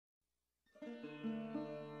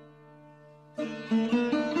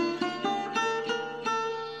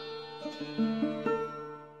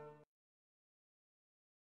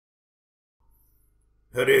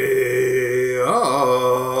Hare Om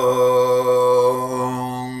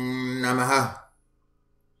Namaha.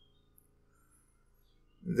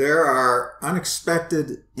 There are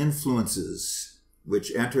unexpected influences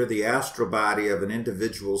which enter the astral body of an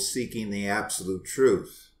individual seeking the absolute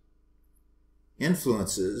truth.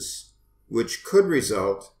 Influences which could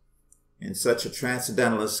result in such a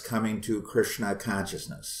transcendentalist coming to Krishna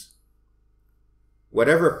consciousness.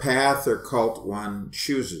 Whatever path or cult one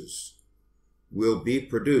chooses will be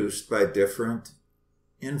produced by different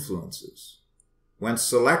influences. When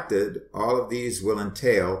selected, all of these will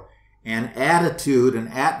entail an attitude, an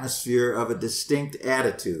atmosphere of a distinct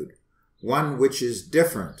attitude, one which is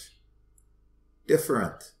different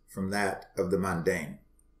from that of the mundane.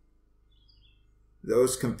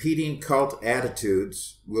 Those competing cult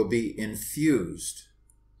attitudes will be infused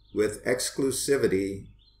with exclusivity,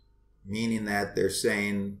 meaning that they're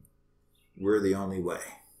saying, we're the only way.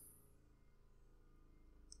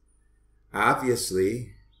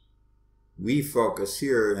 Obviously, we focus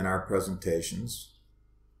here in our presentations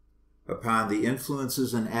upon the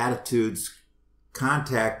influences and attitudes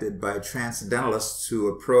contacted by transcendentalists who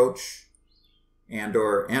approach and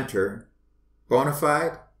or enter bona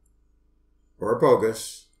fide or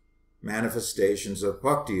bogus manifestations of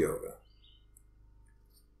bhakti yoga.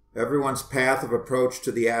 Everyone's path of approach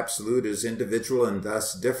to the absolute is individual and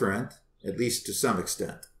thus different, at least to some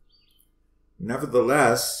extent.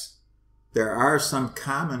 Nevertheless, there are some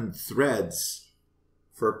common threads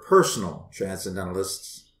for personal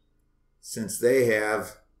transcendentalists, since they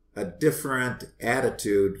have a different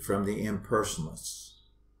attitude from the impersonalists.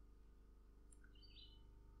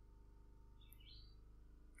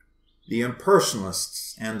 The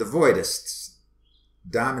impersonalists and the voidists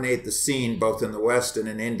dominate the scene both in the West and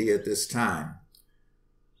in India at this time.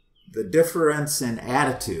 The difference in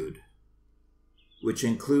attitude, which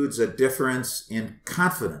includes a difference in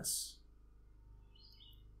confidence,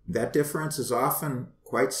 that difference is often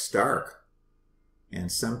quite stark,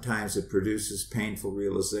 and sometimes it produces painful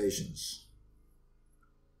realizations.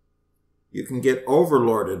 You can get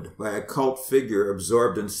overlorded by a cult figure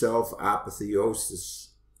absorbed in self-apotheosis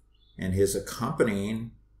and his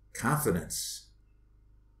accompanying confidence.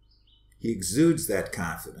 He exudes that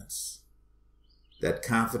confidence. That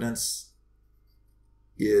confidence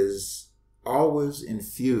is always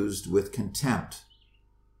infused with contempt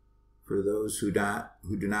for those who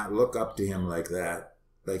do not look up to him like that,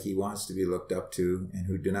 like he wants to be looked up to, and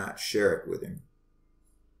who do not share it with him.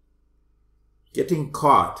 Getting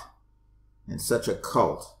caught in such a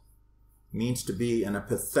cult means to be in a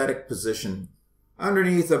pathetic position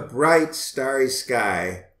underneath a bright, starry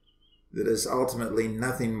sky that is ultimately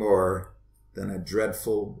nothing more than a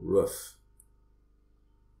dreadful roof.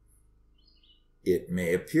 It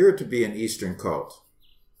may appear to be an Eastern cult.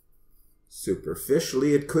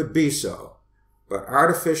 Superficially, it could be so, but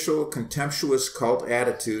artificial, contemptuous cult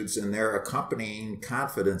attitudes and their accompanying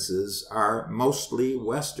confidences are mostly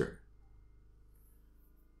Western.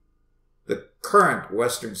 The current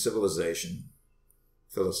Western civilization,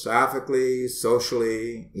 philosophically,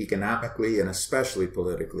 socially, economically, and especially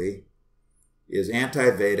politically, is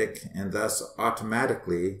anti-Vedic and thus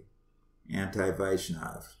automatically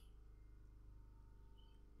anti-Vaishnav.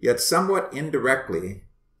 Yet somewhat indirectly,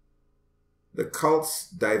 the cult's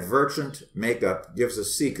divergent makeup gives a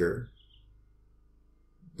seeker,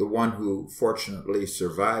 the one who fortunately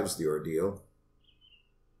survives the ordeal,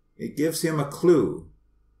 it gives him a clue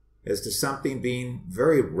as to something being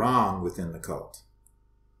very wrong within the cult.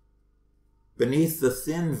 Beneath the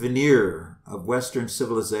thin veneer of Western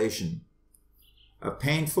civilization, a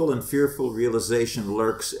painful and fearful realization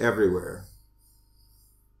lurks everywhere.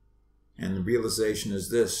 And the realization is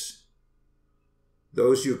this: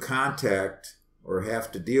 those you contact or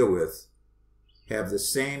have to deal with have the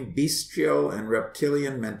same bestial and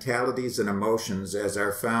reptilian mentalities and emotions as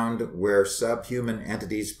are found where subhuman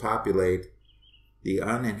entities populate the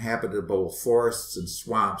uninhabitable forests and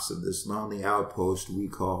swamps of this lonely outpost we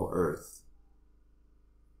call Earth.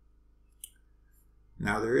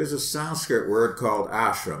 Now, there is a Sanskrit word called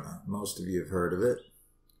ashrama. Most of you have heard of it.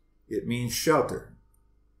 It means shelter.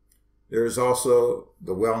 There is also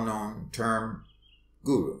the well-known term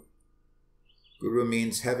guru. Guru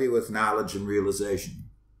means heavy with knowledge and realization.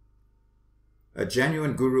 A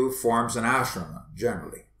genuine guru forms an ashrama,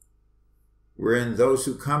 generally, wherein those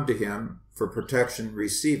who come to him for protection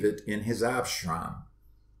receive it in his ashram.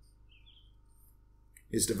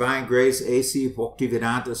 His Divine Grace A.C.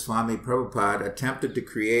 Bhaktivedanta Swami Prabhupada attempted to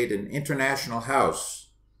create an international house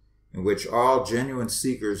in which all genuine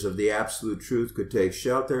seekers of the absolute truth could take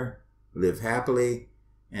shelter, live happily,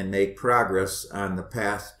 and make progress on the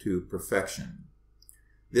path to perfection.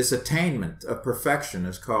 This attainment of perfection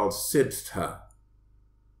is called siddha.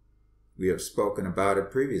 We have spoken about it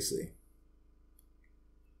previously.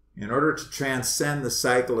 In order to transcend the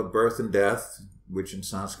cycle of birth and death, which in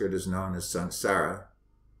Sanskrit is known as samsara,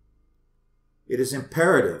 it is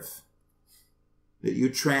imperative that you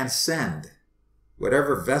transcend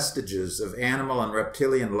whatever vestiges of animal and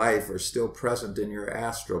reptilian life are still present in your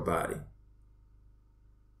astral body.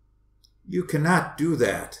 You cannot do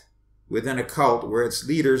that within a cult where its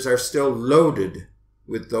leaders are still loaded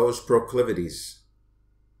with those proclivities.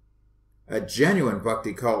 A genuine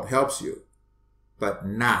bhakti cult helps you, but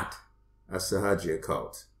not a sahaja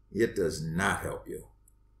cult. It does not help you.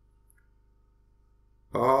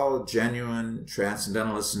 All genuine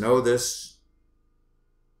transcendentalists know this,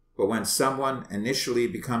 but when someone initially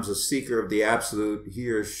becomes a seeker of the absolute, he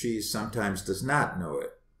or she sometimes does not know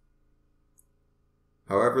it.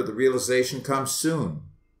 However, the realization comes soon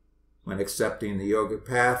when accepting the yogic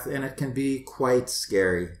path, and it can be quite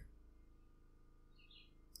scary.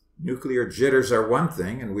 Nuclear jitters are one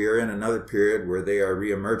thing, and we are in another period where they are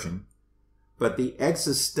re-emerging, but the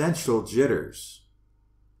existential jitters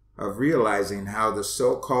of realizing how the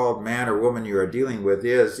so-called man or woman you are dealing with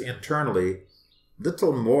is internally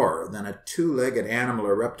little more than a two-legged animal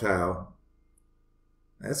or reptile,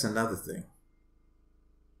 that's another thing.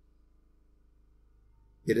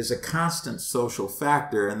 It is a constant social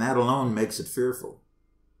factor, and that alone makes it fearful.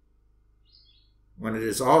 When it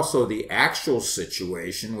is also the actual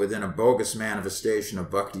situation within a bogus manifestation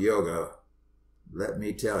of bhakti yoga, let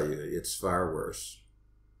me tell you, it's far worse.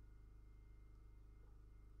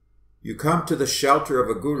 You come to the shelter of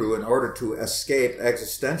a guru in order to escape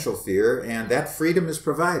existential fear, and that freedom is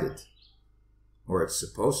provided, or it's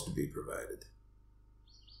supposed to be provided.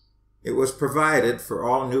 It was provided for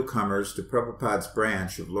all newcomers to Prabhupada's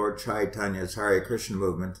branch of Lord Chaitanya's Hare Krishna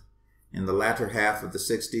movement in the latter half of the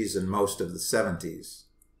 60s and most of the 70s.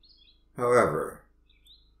 However,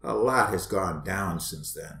 a lot has gone down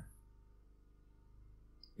since then.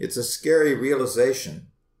 It's a scary realization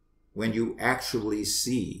when you actually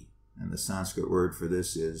see, and the Sanskrit word for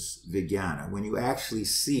this is vijnana, when you actually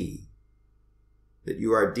see that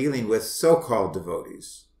you are dealing with so-called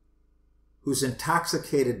devotees whose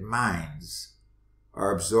intoxicated minds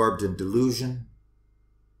are absorbed in delusion,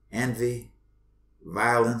 envy,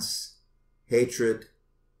 violence, hatred,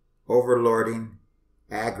 overlording,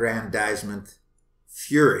 aggrandizement,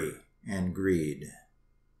 fury, and greed.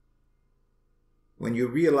 When you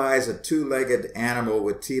realize a two-legged animal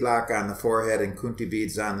with tilak on the forehead and kunti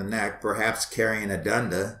beads on the neck, perhaps carrying a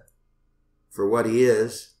danda, for what he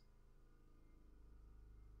is,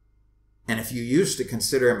 and if you used to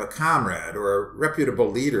consider him a comrade or a reputable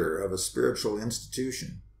leader of a spiritual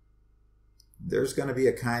institution, there's going to be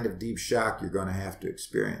a kind of deep shock you're going to have to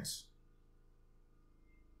experience.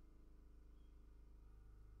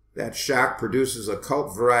 That shock produces a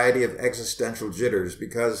cult variety of existential jitters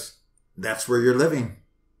because that's where you're living.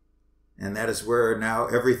 And that is where now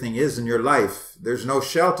everything is in your life. There's no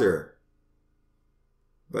shelter.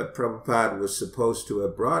 But Prabhupada was supposed to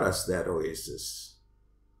have brought us that oasis.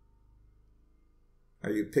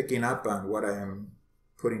 Are you picking up on what I am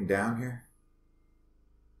putting down here?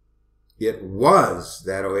 It was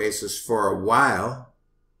that oasis for a while.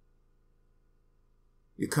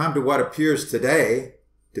 You come to what appears today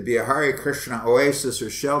to be a Hare Krishna oasis or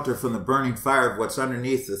shelter from the burning fire of what's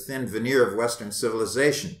underneath the thin veneer of Western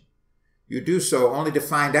civilization. You do so only to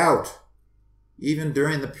find out, even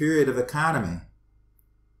during the period of economy,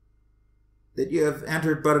 that you have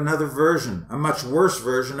entered but another version, a much worse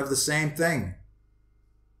version of the same thing.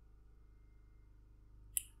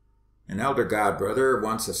 An elder godbrother,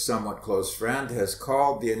 once a somewhat close friend, has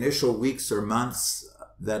called the initial weeks or months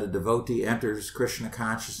that a devotee enters Krishna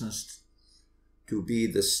consciousness to be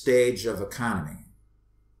the stage of economy.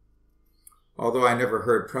 Although I never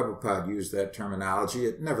heard Prabhupada use that terminology,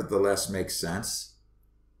 it nevertheless makes sense.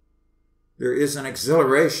 There is an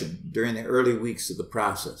exhilaration during the early weeks of the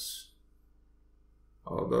process.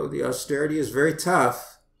 Although the austerity is very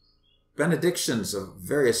tough, benedictions of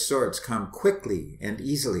various sorts come quickly and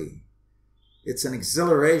easily. It's an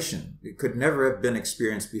exhilaration. It could never have been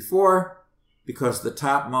experienced before because the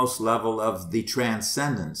topmost level of the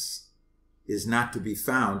transcendence is not to be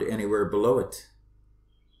found anywhere below it.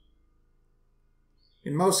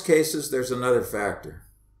 In most cases, there's another factor.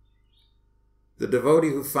 The devotee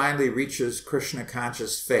who finally reaches Krishna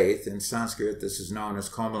conscious faith, in Sanskrit this is known as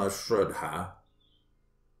Komala Shraddha,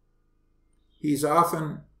 he's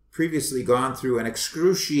often previously gone through an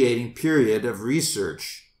excruciating period of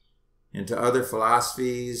research into other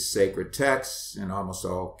philosophies, sacred texts, in almost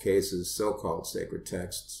all cases so-called sacred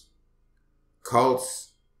texts,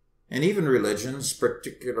 cults, and even religions,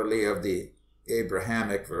 particularly of the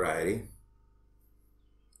Abrahamic variety,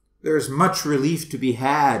 there is much relief to be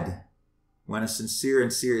had when a sincere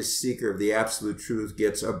and serious seeker of the absolute truth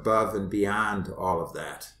gets above and beyond all of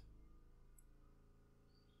that.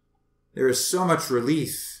 There is so much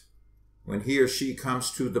relief when he or she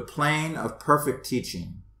comes to the plane of perfect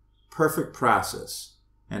teaching, perfect process,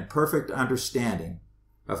 and perfect understanding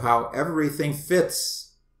of how everything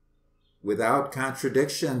fits without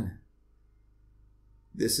contradiction.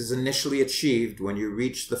 This is initially achieved when you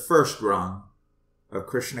reach the first rung of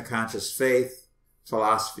Krishna conscious faith,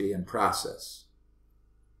 philosophy, and process.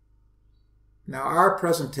 Now, our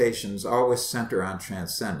presentations always center on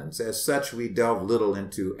transcendence. As such, we delve little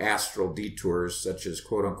into astral detours such as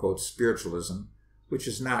quote-unquote spiritualism, which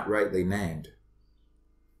is not rightly named.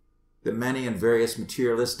 The many and various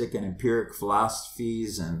materialistic and empiric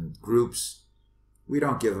philosophies and groups, we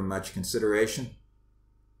don't give them much consideration.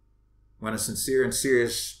 When a sincere and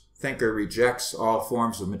serious thinker rejects all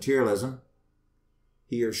forms of materialism,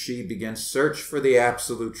 he or she begins search for the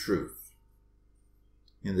absolute truth.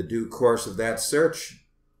 In the due course of that search,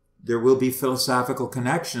 there will be philosophical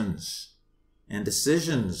connections, and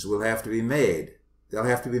decisions will have to be made. They'll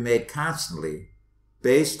have to be made constantly,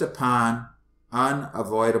 based upon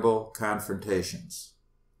unavoidable confrontations.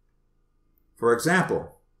 For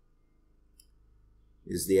example,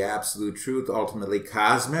 is the absolute truth ultimately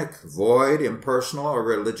cosmic, void, impersonal, or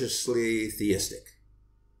religiously theistic?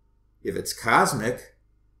 If it's cosmic,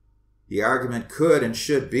 the argument could and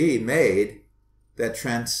should be made that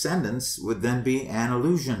transcendence would then be an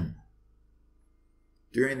illusion.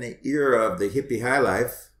 During the era of the hippie high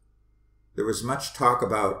life, there was much talk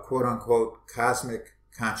about quote-unquote cosmic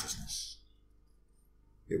consciousness.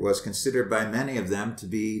 It was considered by many of them to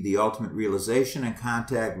be the ultimate realization, and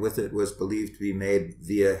contact with it was believed to be made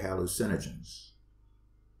via hallucinogens.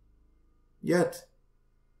 Yet,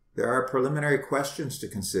 there are preliminary questions to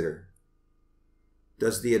consider.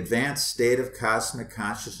 Does the advanced state of cosmic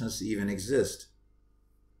consciousness even exist?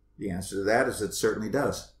 The answer to that is it certainly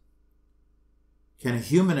does. Can a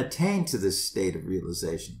human attain to this state of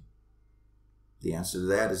realization? The answer to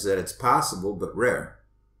that is that it's possible, but rare.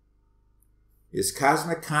 Is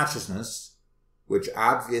cosmic consciousness, which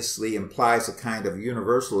obviously implies a kind of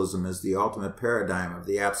universalism as the ultimate paradigm of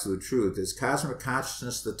the absolute truth, is cosmic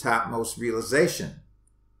consciousness the topmost realization?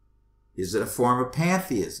 Is it a form of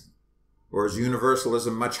pantheism? Or is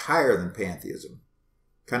universalism much higher than pantheism?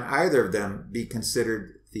 Can either of them be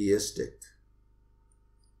considered theistic?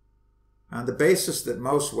 On the basis that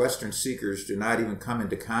most Western seekers do not even come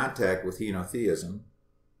into contact with henotheism,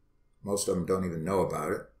 most of them don't even know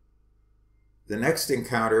about it, the next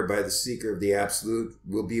encounter by the seeker of the absolute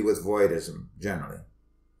will be with voidism, generally,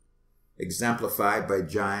 exemplified by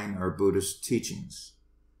Jain or Buddhist teachings.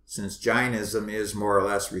 Since Jainism is more or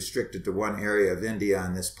less restricted to one area of India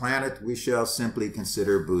on this planet, we shall simply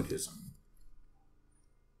consider Buddhism.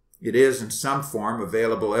 It is in some form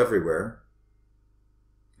available everywhere,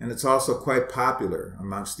 and it's also quite popular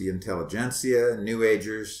amongst the intelligentsia, New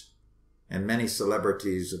Agers, and many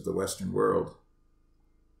celebrities of the Western world.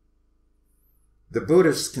 The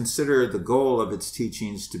Buddhists consider the goal of its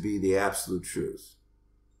teachings to be the absolute truth.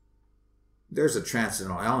 There's a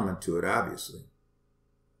transcendental element to it, obviously.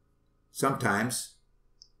 Sometimes,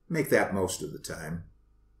 make that most of the time,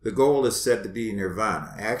 the goal is said to be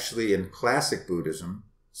nirvana. Actually, in classic Buddhism,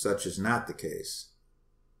 such is not the case.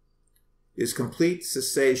 Is complete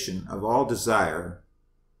cessation of all desire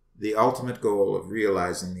the ultimate goal of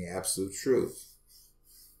realizing the absolute truth?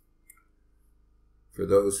 For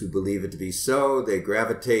those who believe it to be so, they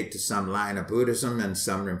gravitate to some line of Buddhism and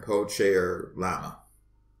some Rinpoche or Lama.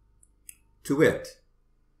 To wit,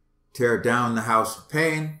 tear down the house of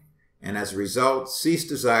pain, and as a result, cease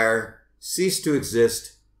desire, cease to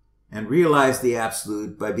exist, and realize the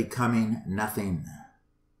absolute by becoming nothing.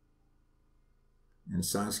 In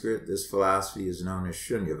Sanskrit, this philosophy is known as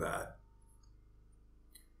Shunyavad.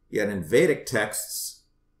 Yet in Vedic texts,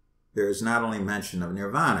 there is not only mention of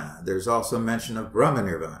nirvana, there's also mention of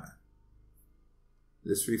Brahma-nirvana.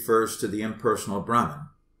 This refers to the impersonal Brahman.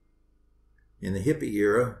 In the hippie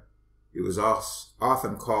era, it was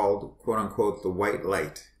often called, quote-unquote, the white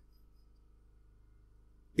light.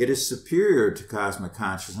 It is superior to cosmic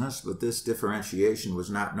consciousness, but this differentiation was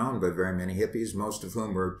not known by very many hippies, most of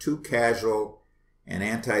whom were too casual and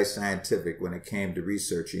anti-scientific when it came to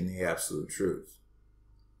researching the absolute truth.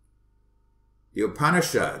 The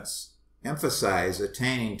Upanishads emphasize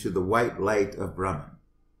attaining to the white light of Brahman.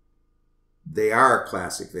 They are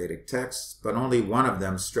classic Vedic texts, but only one of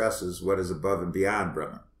them stresses what is above and beyond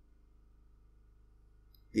Brahman.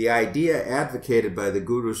 the idea advocated by the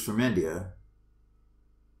gurus from India,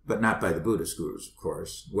 but not by the Buddhist gurus, of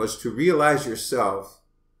course, was to realize yourself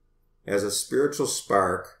as a spiritual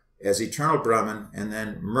spark, as eternal Brahman, and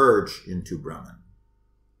then merge into Brahman.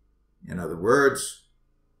 In other words,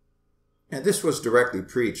 and this was directly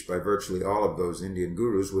preached by virtually all of those Indian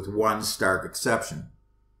gurus with one stark exception.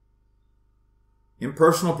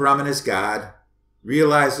 Impersonal Brahman is God.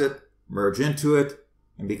 Realize it, merge into it,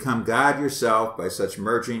 and become God yourself by such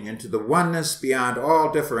merging into the oneness beyond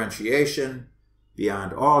all differentiation,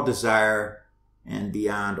 beyond all desire, and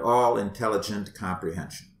beyond all intelligent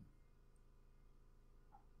comprehension.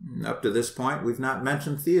 Up to this point, we've not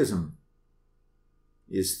mentioned theism.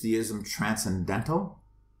 Is theism transcendental?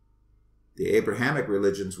 The Abrahamic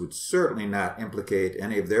religions would certainly not implicate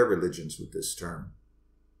any of their religions with this term.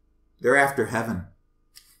 They're after heaven,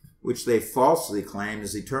 which they falsely claim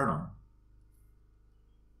is eternal.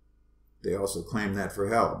 They also claim that for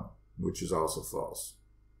hell, which is also false.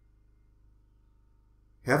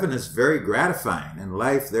 Heaven is very gratifying, and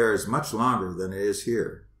life there is much longer than it is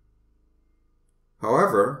here.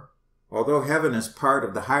 However, although heaven is part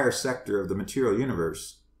of the higher sector of the material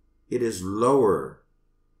universe, it is lower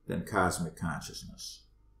than cosmic consciousness.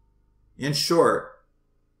 In short,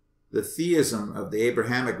 the theism of the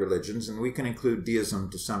Abrahamic religions, and we can include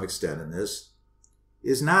deism to some extent in this,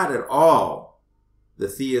 is not at all the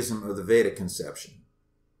theism of the Vedic conception.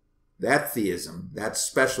 That theism, that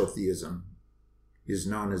special theism, is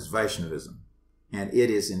known as Vaishnavism, and it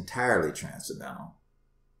is entirely transcendental.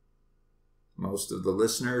 Most of the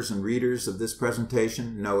listeners and readers of this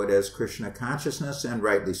presentation know it as Krishna consciousness, and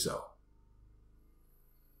rightly so.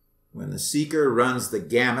 When the seeker runs the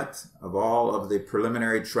gamut of all of the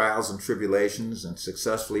preliminary trials and tribulations and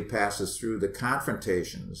successfully passes through the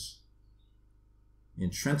confrontations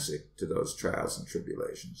intrinsic to those trials and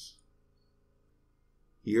tribulations,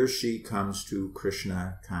 he or she comes to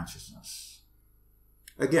Krishna consciousness.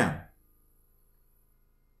 Again,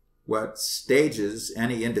 what stages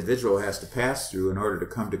any individual has to pass through in order to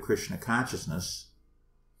come to Krishna consciousness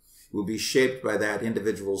will be shaped by that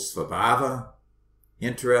individual's svabhava,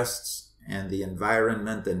 interests, and the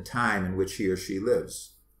environment and time in which he or she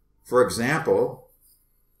lives. For example,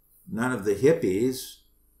 none of the hippies,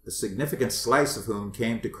 a significant slice of whom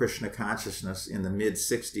came to Krishna consciousness in the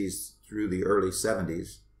mid-60s through the early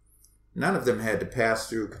 70s, none of them had to pass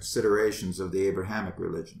through considerations of the Abrahamic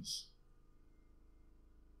religions.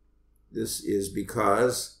 This is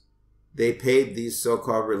because they paid these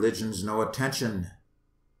so-called religions no attention.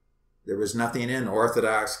 There was nothing in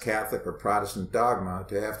Orthodox, Catholic, or Protestant dogma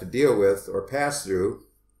to have to deal with or pass through,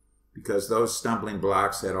 because those stumbling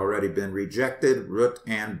blocks had already been rejected, root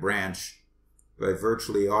and branch, by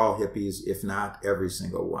virtually all hippies, if not every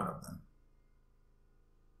single one of them.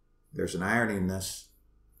 There's an irony in this,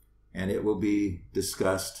 and it will be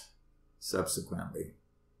discussed subsequently.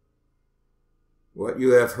 What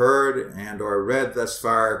you have heard and or read thus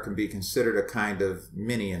far can be considered a kind of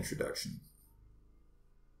mini-introduction.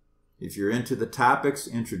 If you're into the topics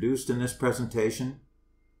introduced in this presentation,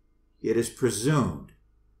 it is presumed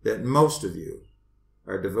that most of you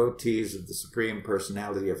are devotees of the Supreme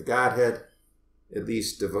Personality of Godhead, at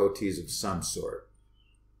least devotees of some sort.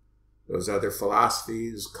 Those other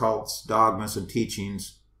philosophies, cults, dogmas, and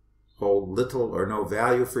teachings hold little or no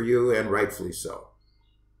value for you, and rightfully so.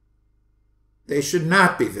 They should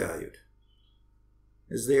not be valued,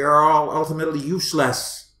 as they are all ultimately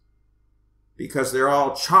useless, because they're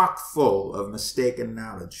all chock full of mistaken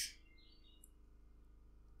knowledge.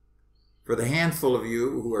 For the handful of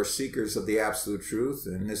you who are seekers of the absolute truth,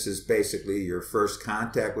 and this is basically your first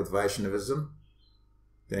contact with Vaishnavism,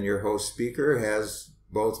 then your host speaker has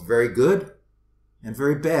both very good and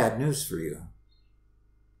very bad news for you.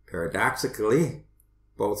 Paradoxically,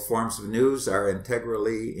 both forms of news are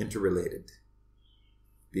integrally interrelated.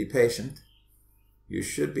 Be patient. You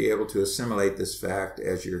should be able to assimilate this fact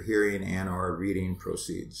as your hearing and or reading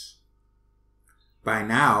proceeds. By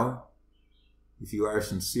now, if you are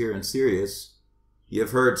sincere and serious, you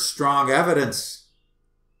have heard strong evidence.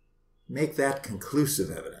 Make that conclusive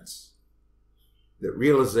evidence that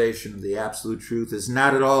realization of the absolute truth is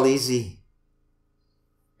not at all easy.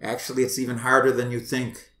 Actually, it's even harder than you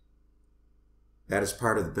think. That is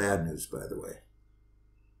part of the bad news, by the way.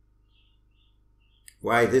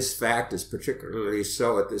 Why this fact is particularly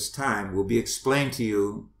so at this time will be explained to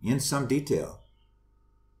you in some detail.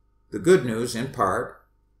 The good news, in part,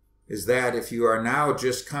 is that if you are now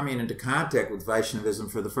just coming into contact with Vaishnavism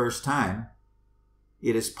for the first time,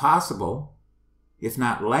 it is possible, if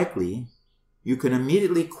not likely, you can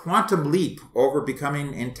immediately quantum leap over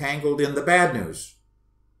becoming entangled in the bad news.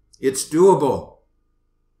 It's doable.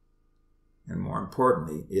 and more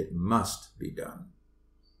importantly, it must be done.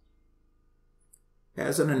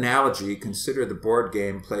 As an analogy, consider the board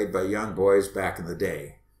game played by young boys back in the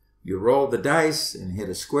day. You roll the dice and hit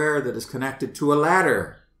a square that is connected to a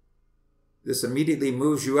ladder. This immediately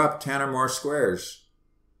moves you up 10 or more squares.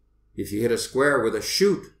 If you hit a square with a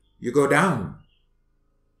chute, you go down.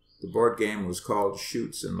 The board game was called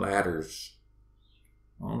Chutes and Ladders.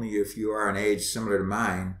 Only if you are an age similar to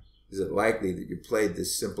mine is it likely that you played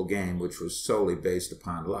this simple game, which was solely based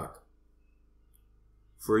upon luck.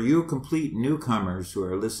 For you complete newcomers who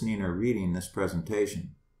are listening or reading this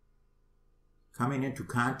presentation, coming into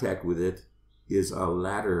contact with it is a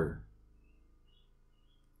ladder.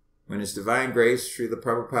 When His Divine Grace Srila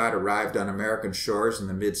Prabhupada arrived on American shores in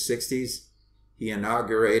the mid-60s, he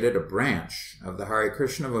inaugurated a branch of the Hare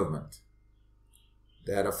Krishna movement.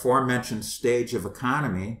 That aforementioned stage of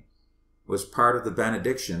economy was part of the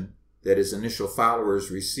benediction that his initial followers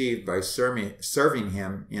received by serving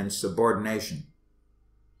him in subordination.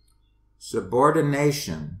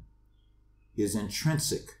 Subordination is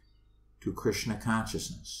intrinsic to Krishna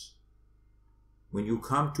consciousness. When you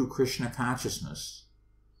come to Krishna consciousness,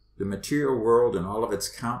 the material world and all of its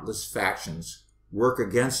countless factions work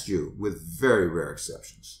against you with very rare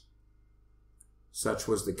exceptions. Such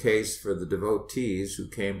was the case for the devotees who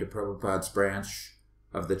came to Prabhupada's branch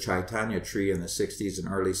of the Chaitanya tree in the 60s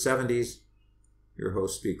and early 70s, your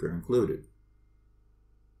host speaker included.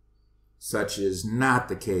 Such is not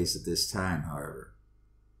the case at this time, however.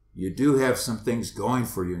 You do have some things going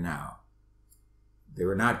for you now. They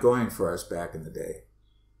were not going for us back in the day.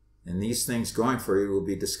 And these things going for you will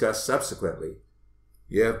be discussed subsequently.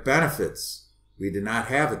 You have benefits we did not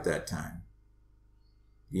have at that time.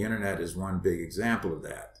 The internet is one big example of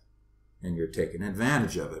that, and you're taking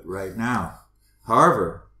advantage of it right now.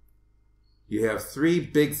 However, you have three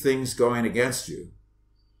big things going against you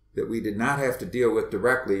that we did not have to deal with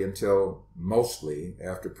directly until mostly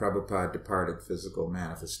after Prabhupada departed physical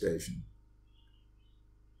manifestation.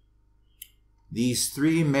 These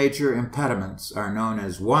three major impediments are known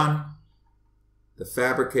as 1, the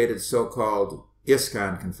fabricated so-called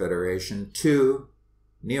ISKCON Confederation, 2,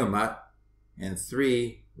 Niyamat, and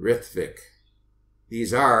 3, Ritvik.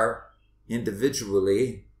 These are,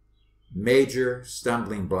 individually, major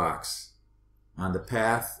stumbling blocks on the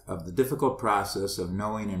path of the difficult process of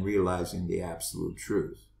knowing and realizing the absolute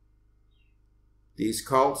truth. These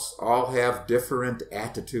cults all have different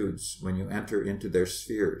attitudes when you enter into their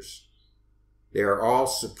spheres. They are all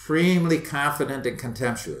supremely confident and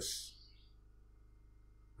contemptuous.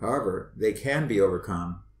 However, they can be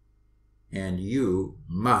overcome, and you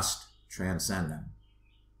must transcend them.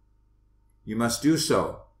 You must do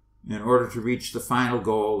so in order to reach the final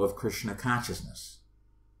goal of Krishna consciousness.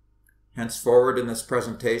 Henceforward in this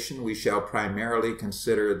presentation, we shall primarily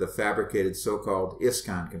consider the fabricated so-called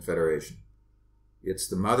ISKCON Confederation. It's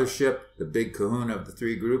the mothership, the big kahuna of the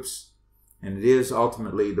three groups, and it is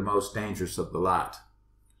ultimately the most dangerous of the lot.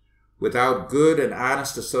 Without good and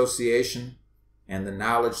honest association and the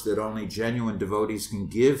knowledge that only genuine devotees can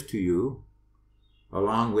give to you,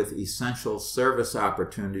 along with essential service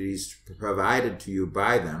opportunities provided to you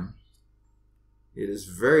by them, it is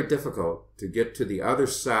very difficult to get to the other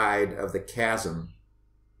side of the chasm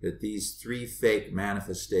that these three fake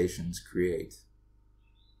manifestations create.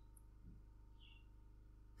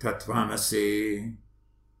 Tattvamasi.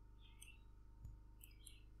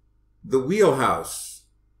 The wheelhouse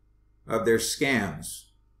of their scams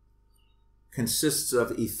consists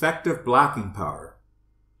of effective blocking power,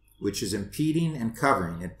 which is impeding and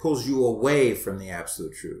covering. It pulls you away from the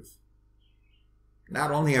absolute truth.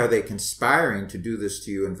 Not only are they conspiring to do this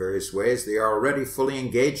to you in various ways, they are already fully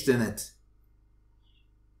engaged in it.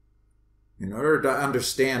 In order to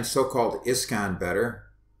understand so-called ISKCON better,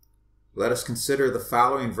 let us consider the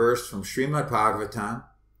following verse from Srimad Bhagavatam,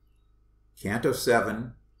 Canto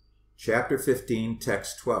 7, Chapter 15,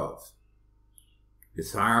 Text 12.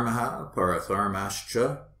 Yatharmaha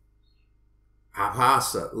paratharmascha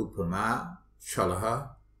abhasa upama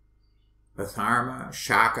chalaha atharma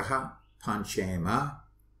shakaha panchema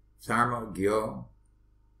dharma gyo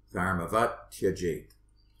dharmavat tyajet.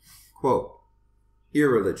 Quote,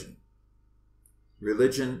 irreligion,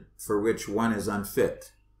 religion for which one is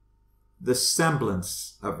unfit, the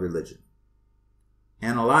semblance of religion,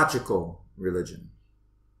 analogical religion,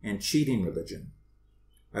 and cheating religion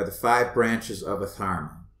are the 5 branches of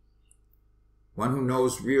atharma. One who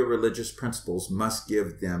knows real religious principles must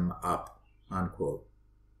give them up, unquote.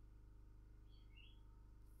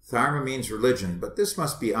 Dharma means religion, but this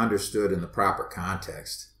must be understood in the proper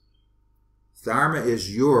context. Dharma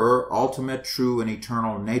is your ultimate, true, and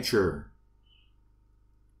eternal nature.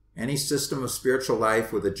 Any system of spiritual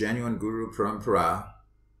life with a genuine Guru Parampara,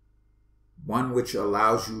 one which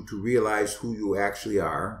allows you to realize who you actually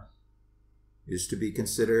are, is to be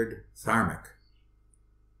considered dharmic.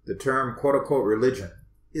 The term quote-unquote religion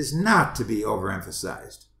is not to be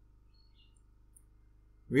overemphasized.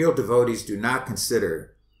 Real devotees do not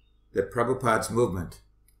consider that Prabhupada's movement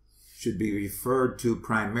should be referred to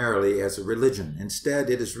primarily as a religion. Instead,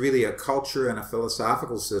 it is really a culture and a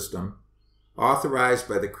philosophical system authorized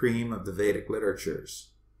by the cream of the Vedic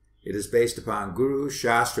literatures. It is based upon Guru,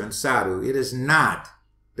 Shastra, and Sadhu. It is not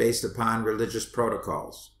based upon religious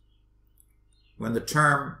protocols. When the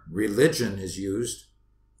term religion is used,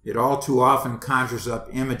 it all too often conjures up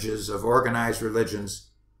images of organized religions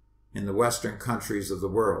in the Western countries of the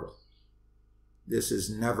world. This is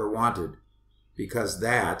never wanted, because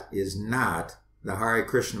that is not the Hare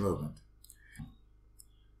Krishna movement.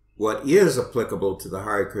 What is applicable to the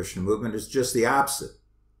Hare Krishna movement is just the opposite.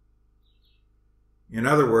 In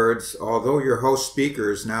other words, although your host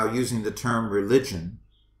speaker is now using the term religion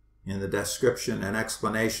in the description and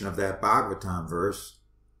explanation of that Bhagavatam verse,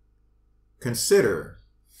 consider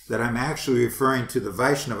that I'm actually referring to the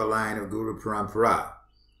Vaishnava line of Guru Parampara,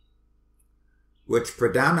 which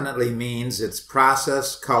predominantly means its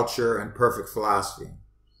process, culture, and perfect philosophy.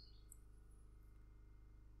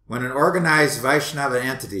 When an organized Vaishnava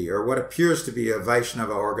entity, or what appears to be a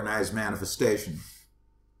Vaishnava organized manifestation,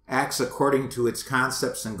 acts according to its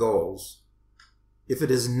concepts and goals, if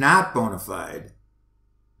it is not bona fide,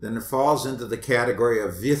 then it falls into the category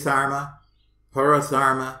of Vitharma,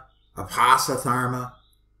 Paratharma, Apasatharma,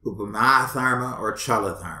 Upamatharma, or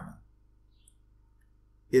Chalatharma.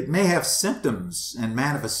 It may have symptoms and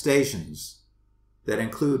manifestations that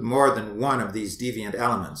include more than one of these deviant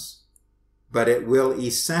elements, but it will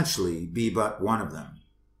essentially be but one of them.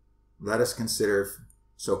 Let us consider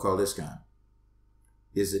so-called ISKCON.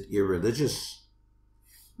 Is it irreligious?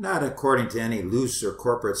 Not according to any loose or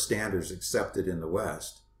corporate standards accepted in the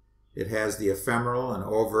West. It has the ephemeral and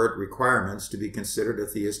overt requirements to be considered a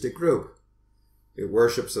theistic group. It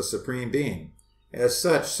worships a supreme being. As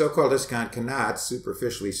such, so-called ISKCON cannot,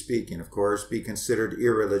 superficially speaking, of course, be considered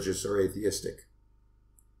irreligious or atheistic.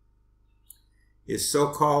 Is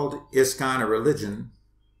so-called ISKCON a religion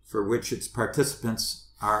for which its participants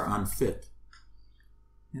are unfit?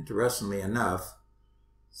 Interestingly enough,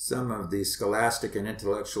 some of the scholastic and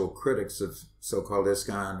intellectual critics of so-called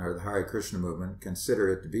ISKCON or the Hare Krishna movement consider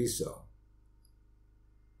it to be so.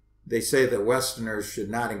 They say that Westerners should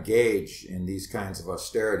not engage in these kinds of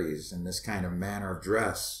austerities, in this kind of manner of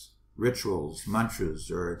dress, rituals,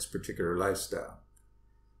 mantras, or its particular lifestyle.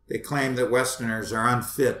 They claim that Westerners are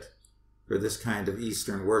unfit for this kind of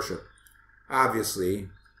Eastern worship. Obviously,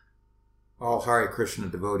 all Hare Krishna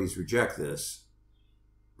devotees reject this,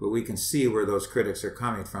 but we can see where those critics are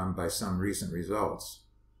coming from by some recent results.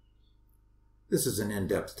 This is an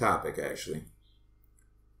in-depth topic, actually.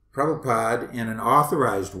 Prabhupada, in an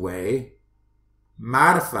authorized way,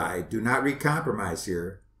 modified, do not recompromise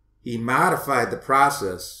here, he modified the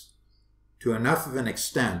process to enough of an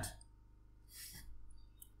extent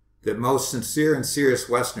that most sincere and serious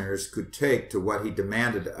Westerners could take to what he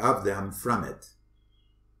demanded of them from it.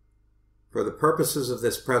 For the purposes of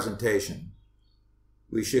this presentation,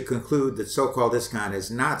 we should conclude that so-called ISKCON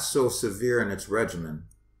is not so severe in its regimen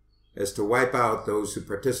as to wipe out those who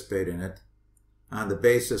participate in it on the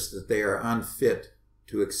basis that they are unfit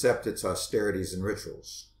to accept its austerities and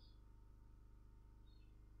rituals.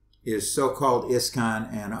 Is so-called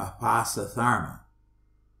ISKCON an apasatharma?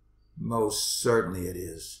 Most certainly it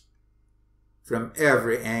is. From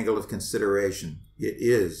every angle of consideration, it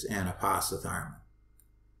is an apasatharma.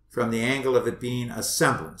 From the angle of it being a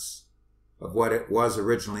semblance of what it was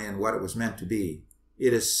originally and what it was meant to be,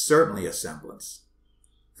 it is certainly a semblance.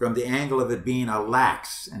 From the angle of it being a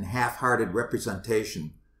lax and half-hearted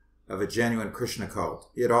representation of a genuine Krishna cult,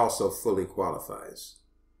 it also fully qualifies.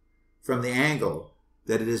 From the angle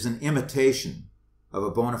that it is an imitation of a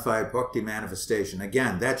bona fide bhakti manifestation,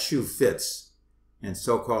 again, that shoe fits, and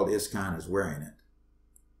so-called ISKCON is wearing it.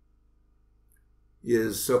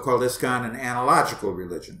 Is so-called ISKCON an analogical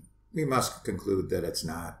religion? We must conclude that it's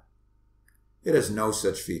not. It has no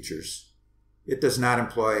such features. It does not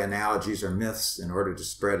employ analogies or myths in order to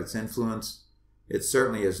spread its influence. It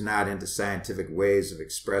certainly is not into scientific ways of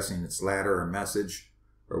expressing its ladder or message,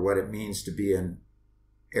 or what it means to be an,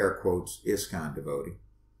 air quotes, ISKCON devotee.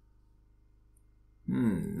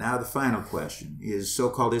 Now the final question. Is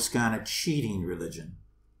so-called ISKCON a cheating religion?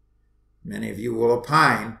 Many of you will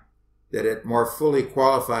opine that it more fully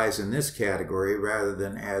qualifies in this category rather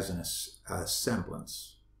than as a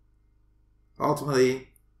semblance. Ultimately,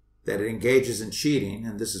 that it engages in cheating,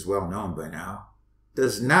 and this is well known by now,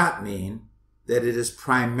 does not mean that it is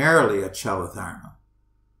primarily a Chalatharma.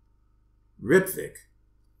 Ritvik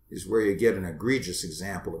is where you get an egregious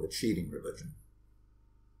example of a cheating religion.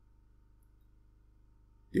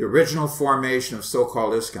 The original formation of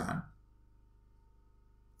so-called ISKCON,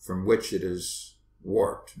 from which it is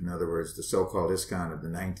warped, in other words, the so-called ISKCON of the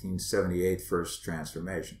 1978 First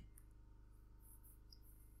Transformation,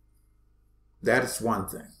 that's one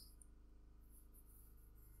thing.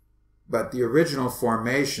 But the original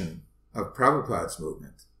formation of Prabhupada's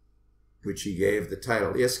movement, which he gave the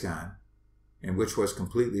title ISKCON, and which was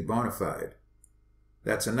completely bona fide,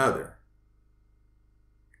 that's another.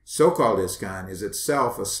 So-called ISKCON is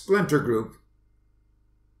itself a splinter group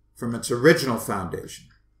from its original foundation.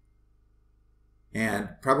 And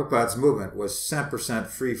Prabhupada's movement was 100%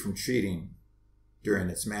 free from cheating during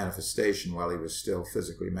its manifestation while he was still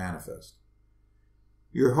physically manifest.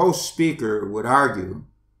 Your host speaker would argue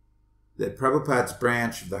that Prabhupada's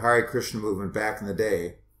branch of the Hare Krishna movement back in the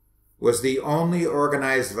day was the only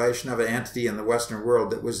organized Vaishnava entity in the Western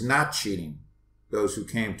world that was not cheating those who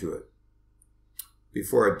came to it,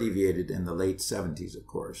 before it deviated in the late 70s, of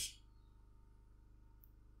course.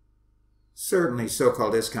 Certainly,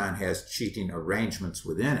 so-called ISKCON has cheating arrangements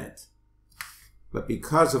within it, but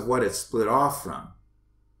because of what it split off from,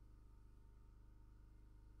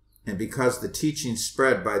 and because the teachings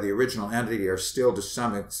spread by the original entity are still to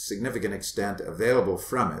some significant extent available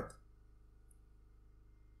from it,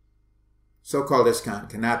 so-called ISKCON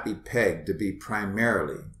cannot be pegged to be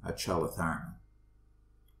primarily a Chalatharma,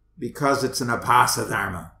 because it's an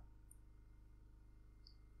Apasadharma.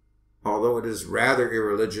 Although it is rather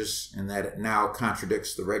irreligious in that it now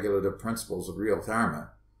contradicts the regulative principles of real dharma,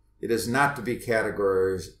 it is not to be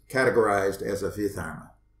categorized as a Vidharma.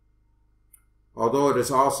 Although it is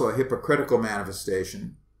also a hypocritical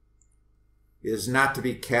manifestation, it is not to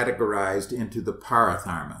be categorized into the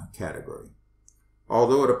Paradharma category.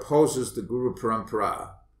 Although it opposes the Guru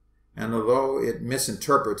Parampara, and although it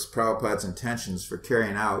misinterprets Prabhupada's intentions for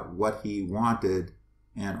carrying out what he wanted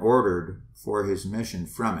and ordered for his mission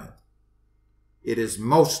from it, it is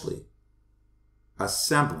mostly a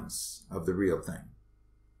semblance of the real thing.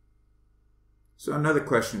 So another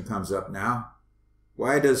question comes up now.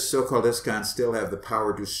 Why does so-called ISKCON still have the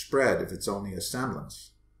power to spread if it's only a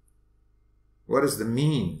semblance? What is the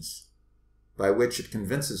means by which it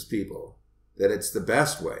convinces people that it's the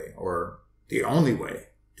best way or the only way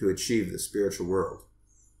to achieve the spiritual world?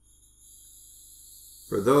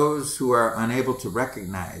 For those who are unable to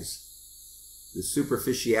recognize the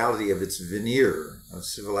superficiality of its veneer of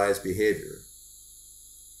civilized behavior,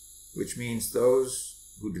 which means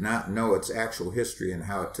those who do not know its actual history and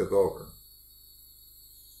how it took over,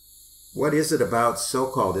 what is it about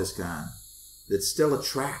so-called ISKCON that still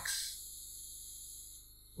attracts?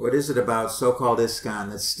 What is it about so-called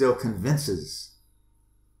ISKCON that still convinces?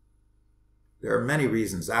 There are many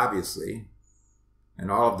reasons, obviously, and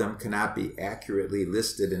all of them cannot be accurately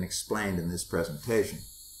listed and explained in this presentation.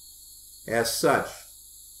 As such,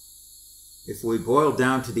 if we boil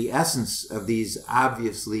down to the essence of these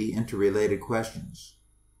obviously interrelated questions,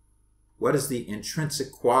 what is the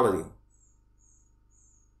intrinsic quality?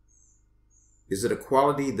 Is it a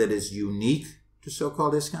quality that is unique to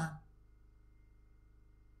so-called ISKCON?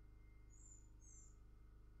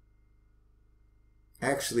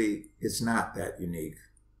 Actually, it's not that unique.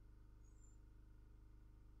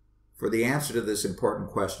 For the answer to this important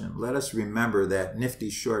question, let us remember that nifty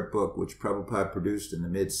short book which Prabhupada produced in the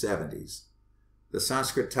mid-70s. The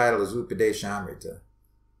Sanskrit title is Upadeshamrita.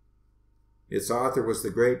 Its author was the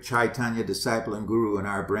great Chaitanya disciple and guru in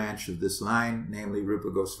our branch of this line, namely Rupa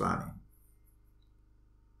Goswami.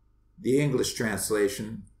 The English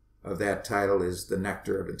translation of that title is The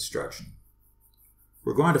Nectar of Instruction.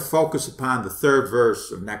 We're going to focus upon the third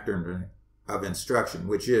verse of Nectar of Instruction,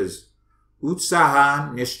 which is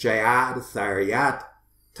Utsahan nishchayad tharyat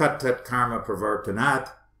tat karma pravartanat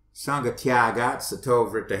sangatyagat sato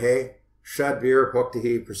vritahe shadvir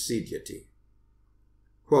bhaktihi prasidyati.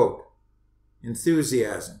 Quote,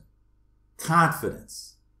 enthusiasm,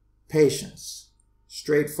 confidence, patience,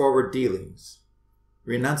 straightforward dealings,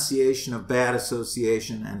 renunciation of bad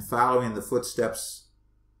association, and following the footsteps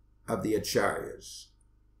of the acharyas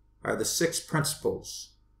are the 6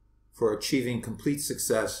 principles for achieving complete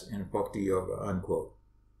success in Bhakti Yoga, unquote.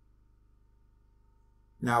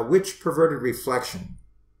 Now, which perverted reflection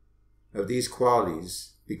of these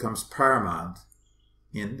qualities becomes paramount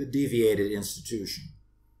in the deviated institution?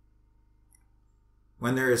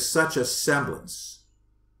 When there is such a semblance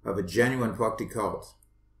of a genuine Bhakti cult,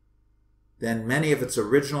 then many of its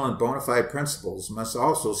original and bona fide principles must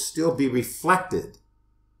also still be reflected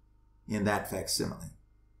in that facsimile.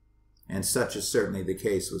 And such is certainly the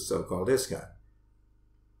case with so-called ISKCON.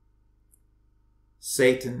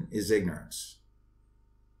 Satan is ignorance.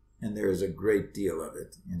 And there is a great deal of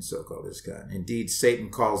it in so-called ISKCON. Indeed, Satan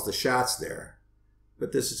calls the shots there,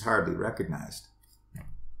 but this is hardly recognized.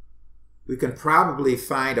 We can probably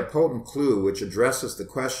find a potent clue which addresses the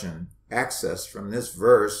question accessed from this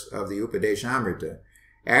verse of the Upadeshamrita.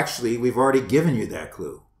 Actually, we've already given you that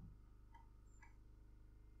clue.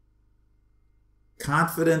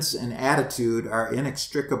 Confidence and attitude are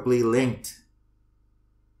inextricably linked.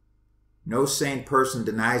 No sane person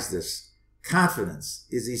denies this. Confidence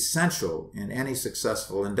is essential in any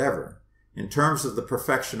successful endeavor. In terms of the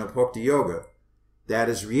perfection of Bhakti Yoga, that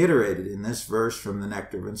is reiterated in this verse from the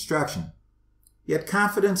Nectar of Instruction. Yet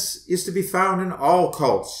confidence is to be found in all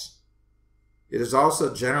cults. It is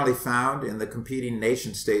also generally found in the competing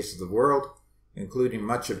nation-states of the world, including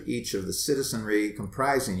much of each of the citizenry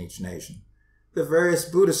comprising each nation. The various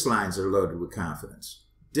Buddhist lines are loaded with confidence.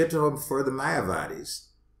 Ditto for the Mayavadis.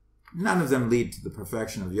 None of them lead to the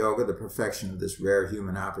perfection of yoga, the perfection of this rare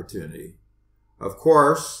human opportunity. Of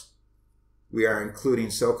course, we are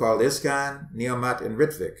including so-called ISKCON, Neomat, and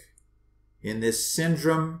Ritvik in this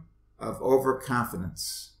syndrome of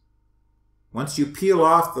overconfidence. Once you peel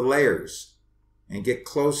off the layers and get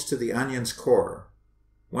close to the onion's core,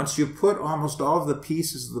 once you put almost all of the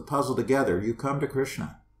pieces of the puzzle together, you come to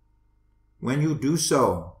Krishna. When you do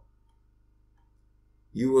so,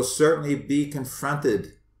 you will certainly be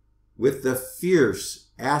confronted with the fierce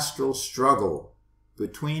astral struggle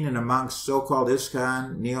between and amongst so-called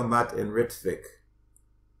ISKCON, Neomat, and Ritvik.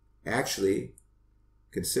 Actually,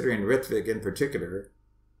 considering Ritvik in particular,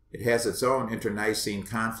 it has its own internecine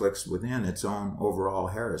conflicts within its own overall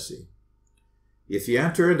heresy. If you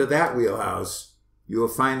enter into that wheelhouse, you will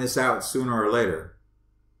find this out sooner or later.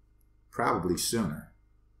 Probably sooner.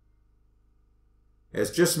 As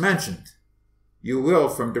just mentioned, you will,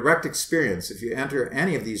 from direct experience, if you enter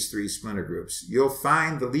any of these three splinter groups, you'll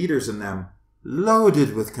find the leaders in them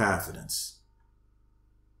loaded with confidence.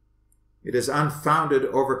 It is unfounded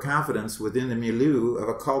overconfidence within the milieu of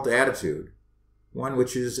a cult attitude, one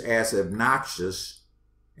which is as obnoxious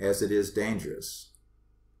as it is dangerous.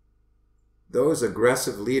 Those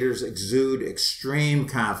aggressive leaders exude extreme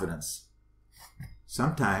confidence.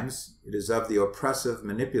 Sometimes it is of the oppressive,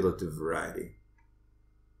 manipulative variety.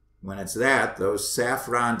 When it's that, those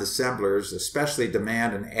saffron dissemblers especially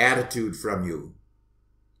demand an attitude from you.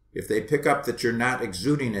 If they pick up that you're not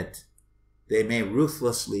exuding it, they may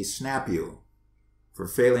ruthlessly snap you for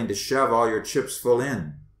failing to shove all your chips full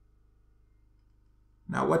in.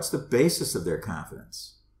 Now, what's the basis of their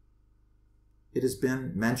confidence? It has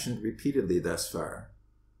been mentioned repeatedly thus far.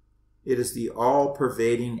 It is the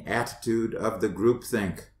all-pervading attitude of the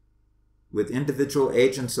groupthink, with individual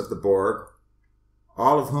agents of the Borg,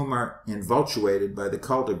 all of whom are infatuated by the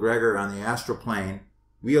cult egregor on the astral plane,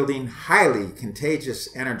 wielding highly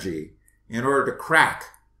contagious energy in order to crack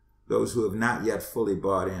those who have not yet fully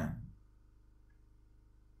bought in.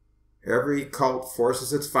 Every cult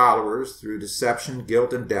forces its followers through deception,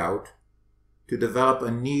 guilt, and doubt to develop a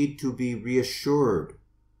need to be reassured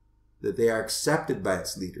that they are accepted by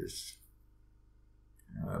its leaders.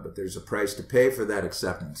 But there's a price to pay for that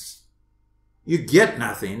acceptance. You get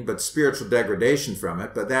nothing but spiritual degradation from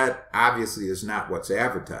it, but that obviously is not what's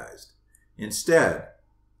advertised. Instead,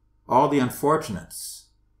 all the unfortunates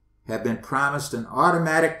have been promised an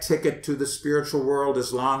automatic ticket to the spiritual world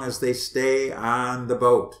as long as they stay on the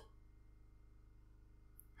boat.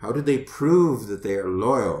 How do they prove that they are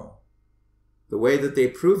loyal? The way that they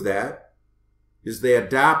prove that is they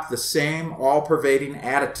adopt the same all-pervading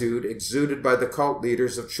attitude exuded by the cult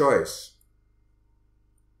leaders of choice.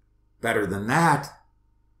 Better than that,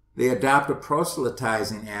 they adopt a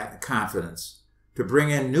proselytizing confidence to bring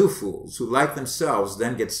in new fools who, like themselves,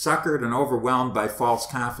 then get suckered and overwhelmed by false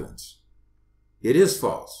confidence. It is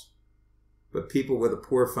false, but people with a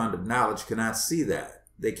poor fund of knowledge cannot see that.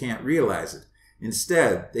 They can't realize it.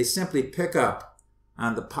 Instead, they simply pick up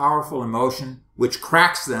on the powerful emotion which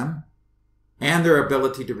cracks them and their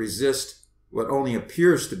ability to resist what only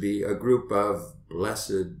appears to be a group of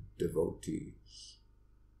blessed devotees.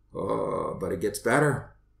 Oh, but it gets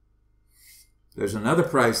better. There's another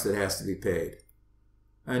price that has to be paid.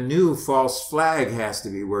 A new false flag has to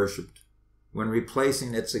be worshipped. When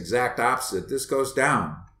replacing its exact opposite, this goes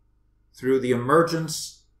down through the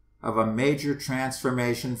emergence of a major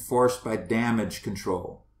transformation forced by damage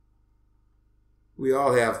control. We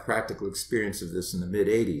all have practical experience of this in the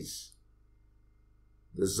mid-'80s.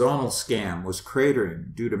 The zonal scam was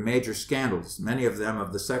cratering due to major scandals, many of them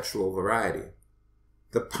of the sexual variety.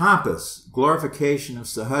 The pompous glorification of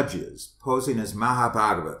Sahajis, posing as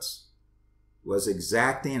Mahabhagavats, was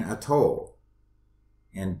exacting a toll,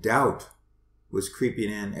 and doubt was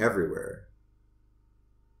creeping in everywhere.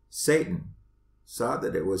 Satan saw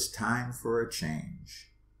that it was time for a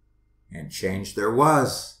change, and change there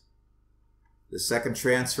was. The second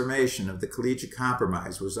transformation of the collegiate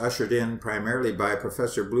compromise was ushered in primarily by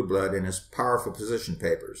Professor Blueblood in his powerful position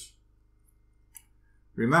papers.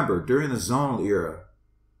 Remember, during the zonal era,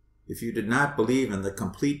 if you did not believe in the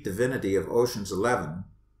complete divinity of Ocean's 11,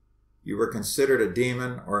 you were considered a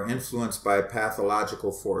demon or influenced by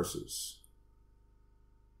pathological forces.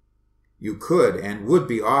 You could and would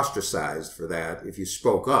be ostracized for that if you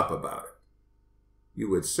spoke up about it. You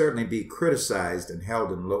would certainly be criticized and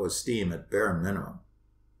held in low esteem at bare minimum.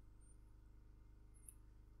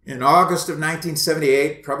 In August of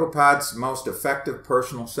 1978, Prabhupada's most effective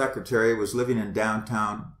personal secretary was living in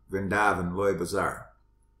downtown Vrindavan, Loy Bazaar.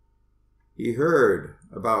 He heard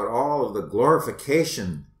about all of the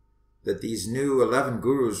glorification that these new 11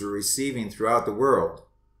 gurus were receiving throughout the world,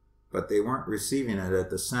 but they weren't receiving it at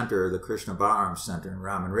the center of the Krishna Balaram Center in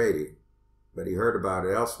Raman Reddy, but he heard about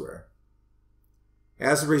it elsewhere.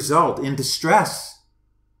 As a result, in distress,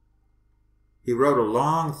 he wrote a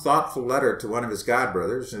long, thoughtful letter to one of his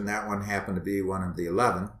godbrothers, and that one happened to be one of the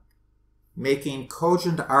 11, making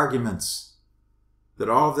cogent arguments that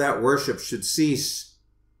all of that worship should cease,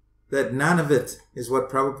 that none of it is what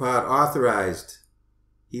Prabhupada authorized.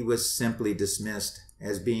 He was simply dismissed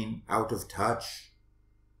as being out of touch.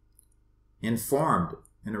 Informed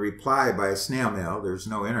in a reply by snail mail, there's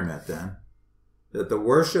no internet then, that the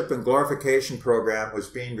worship and glorification program was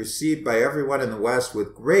being received by everyone in the West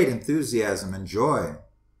with great enthusiasm and joy.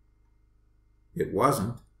 It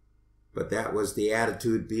wasn't, but that was the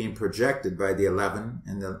attitude being projected by the 11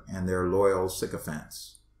 and their loyal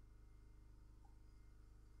sycophants.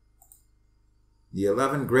 The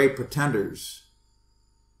 11 great pretenders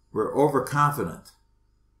were overconfident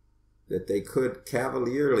that they could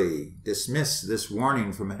cavalierly dismiss this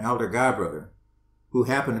warning from an elder godbrother who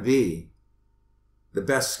happened to be the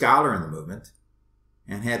best scholar in the movement,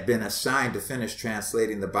 and had been assigned to finish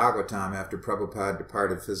translating the Bhagavatam after Prabhupada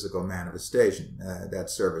departed physical manifestation. That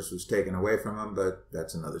service was taken away from him, but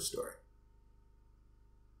that's another story.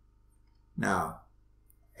 Now,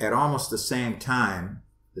 at almost the same time,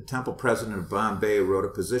 the temple president of Bombay wrote a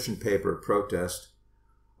position paper of protest,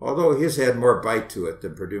 although his had more bite to it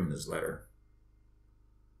than Pradyumna's letter.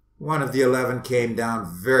 One of the 11 came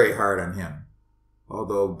down very hard on him,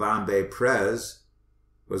 although Bombay Prez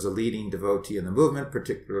was a leading devotee in the movement,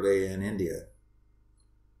 particularly in India.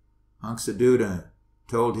 Hangsaduta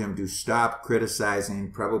told him to stop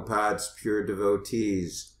criticizing Prabhupada's pure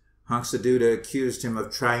devotees. Hangsaduta accused him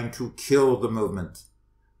of trying to kill the movement.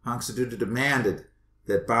 Hangsaduta demanded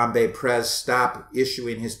that Bombay Prez stop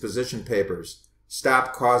issuing his position papers,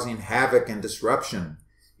 stop causing havoc and disruption.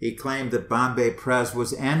 He claimed that Bombay Prez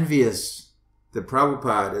was envious that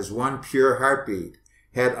Prabhupada, as one pure heartbeat,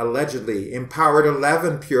 had allegedly empowered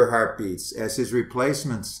 11 pure heartbeats as his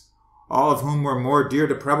replacements, all of whom were more dear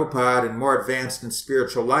to Prabhupada and more advanced in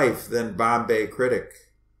spiritual life than Bombay critic.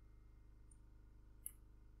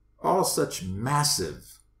 All such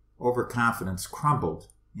massive overconfidence crumbled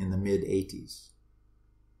in the mid-80s.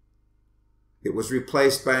 It was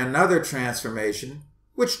replaced by another transformation,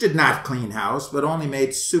 which did not clean house, but only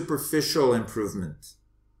made superficial improvement.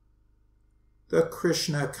 The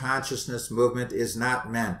Krishna consciousness movement is not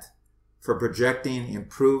meant for projecting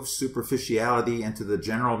improved superficiality into the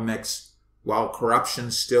general mix while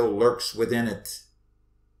corruption still lurks within it.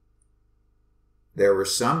 There were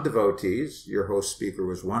some devotees, your host speaker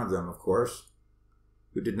was one of them, of course,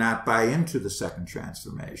 who did not buy into the second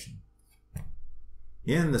transformation.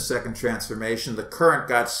 In the second transformation, the current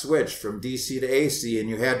got switched from DC to AC, and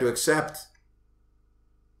you had to accept.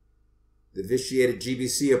 The vitiated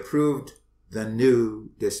GBC approved the new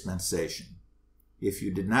dispensation. If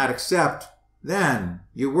you did not accept, then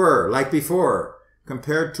you were, like before,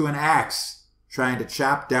 compared to an axe trying to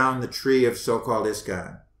chop down the tree of so-called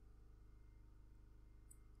ISKCON.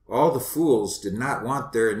 All the fools did not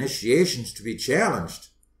want their initiations to be challenged,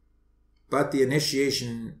 but the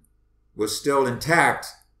initiation was still intact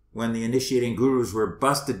when the initiating gurus were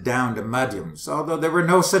busted down to madhyams, although there were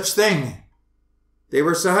no such thing. They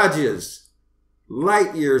were sahajis,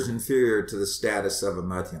 light years inferior to the status of a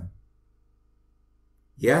madhyam.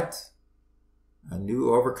 Yet, a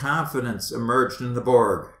new overconfidence emerged in the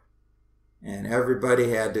Borg, and everybody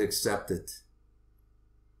had to accept it.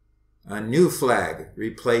 A new flag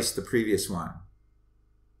replaced the previous one.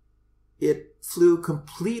 it flew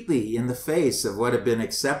completely in the face of what had been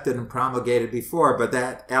accepted and promulgated before, but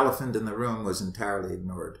that elephant in the room was entirely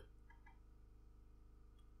ignored.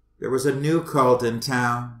 There was a new cult in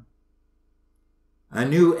town. A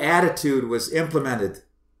new attitude was implemented.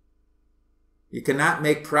 You cannot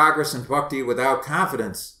make progress in bhakti without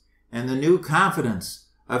confidence, and the new confidence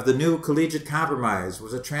of the new collegiate compromise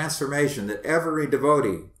was a transformation that every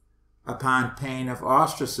devotee, upon pain of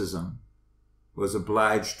ostracism, was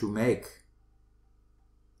obliged to make.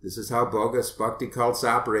 This is how bogus bhakti cults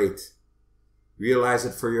operate. Realize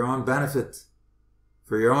it for your own benefit,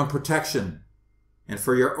 for your own protection, and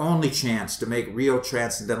for your only chance to make real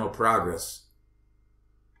transcendental progress.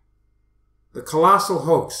 The colossal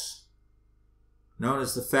hoax, known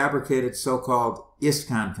as the fabricated so-called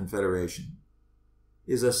ISKCON Confederation,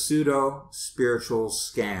 is a pseudo-spiritual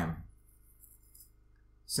scam.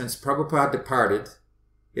 Since Prabhupada departed,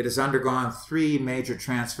 it has undergone 3 major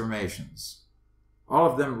transformations, all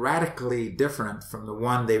of them radically different from the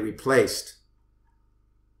one they replaced.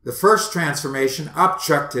 The first transformation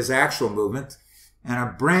upchucked his actual movement, and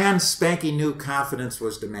a brand spanking new confidence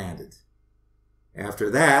was demanded. After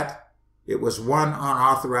that, it was one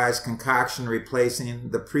unauthorized concoction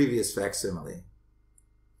replacing the previous facsimile.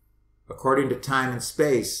 According to time and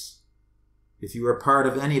space, if you were part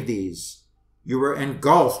of any of these, you were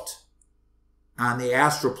engulfed on the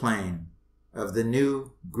astral plane of the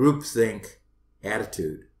new groupthink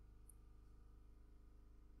attitude.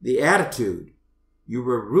 The attitude you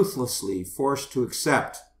were ruthlessly forced to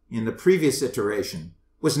accept in the previous iteration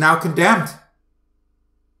was now condemned.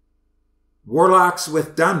 Warlocks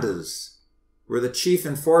with dandas were the chief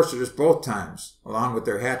enforcers both times, along with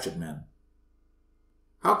their hatchet men.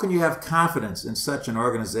 How can you have confidence in such an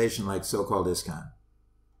organization like so-called ISKCON?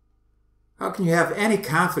 How can you have any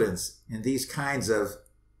confidence in these kinds of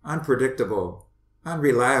unpredictable,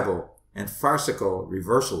 unreliable, and farcical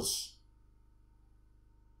reversals?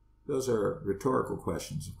 Those are rhetorical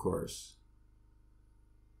questions, of course.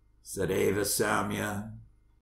 Sadeva Samya,